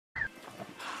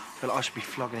feel like I should be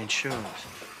flogging insurance.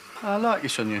 I like you,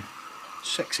 Sonia.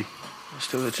 Sexy. I'm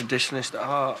still a traditionalist at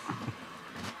heart.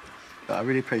 But I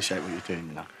really appreciate what you're doing,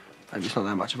 you know. Maybe it's not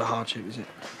that much of a hardship, is it?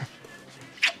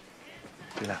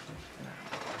 Do that.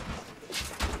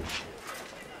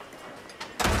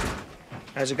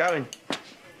 How's it going?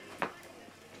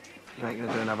 You ain't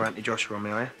gonna do another anti-Joshua on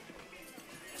me, are you?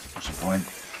 What's the point?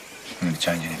 I'm gonna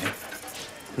change anything.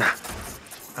 Nah.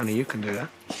 Only you can do that.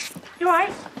 You all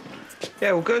right?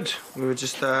 Yeah, well, good. We were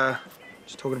just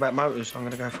talking about motors. I'm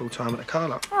gonna go full-time at the car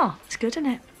lot. Oh, it's good, isn't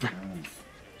it?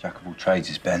 Jack of all trades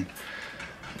is Ben.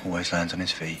 Always lands on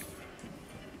his feet.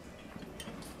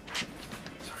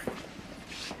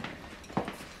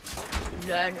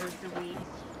 Learner's the weed.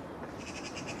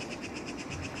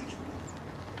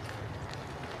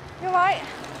 You all right?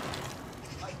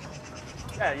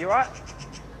 Yeah, you all right?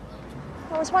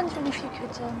 I was wondering if you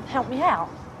could help me out.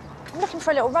 I'm looking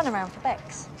for a little runaround for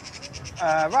Bex.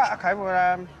 Right, OK,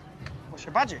 well, what's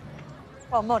your budget?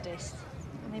 Well, modest.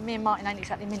 I mean, me and Martin ain't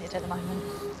exactly minted at the moment.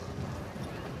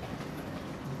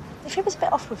 If he was a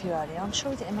bit off with you earlier, I'm sure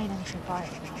he didn't mean anything by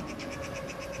it. You know?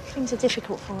 Things are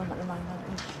difficult for him at the moment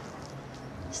with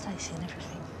Stacey and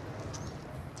everything.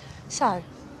 So,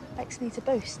 Bex needs a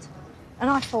boost. And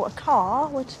I thought a car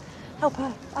would help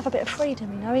her have a bit of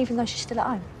freedom, you know, even though she's still at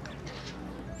home.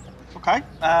 OK,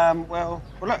 well,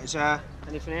 look, is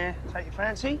anything here take your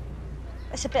fancy?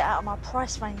 It's a bit out of my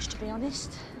price range, to be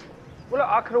honest. Well, look,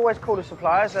 I could always call the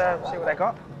suppliers, see what they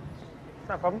got.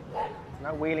 No problem.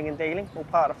 No wheeling and dealing, all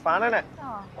part of the fun, isn't it?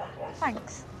 Oh,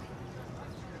 thanks.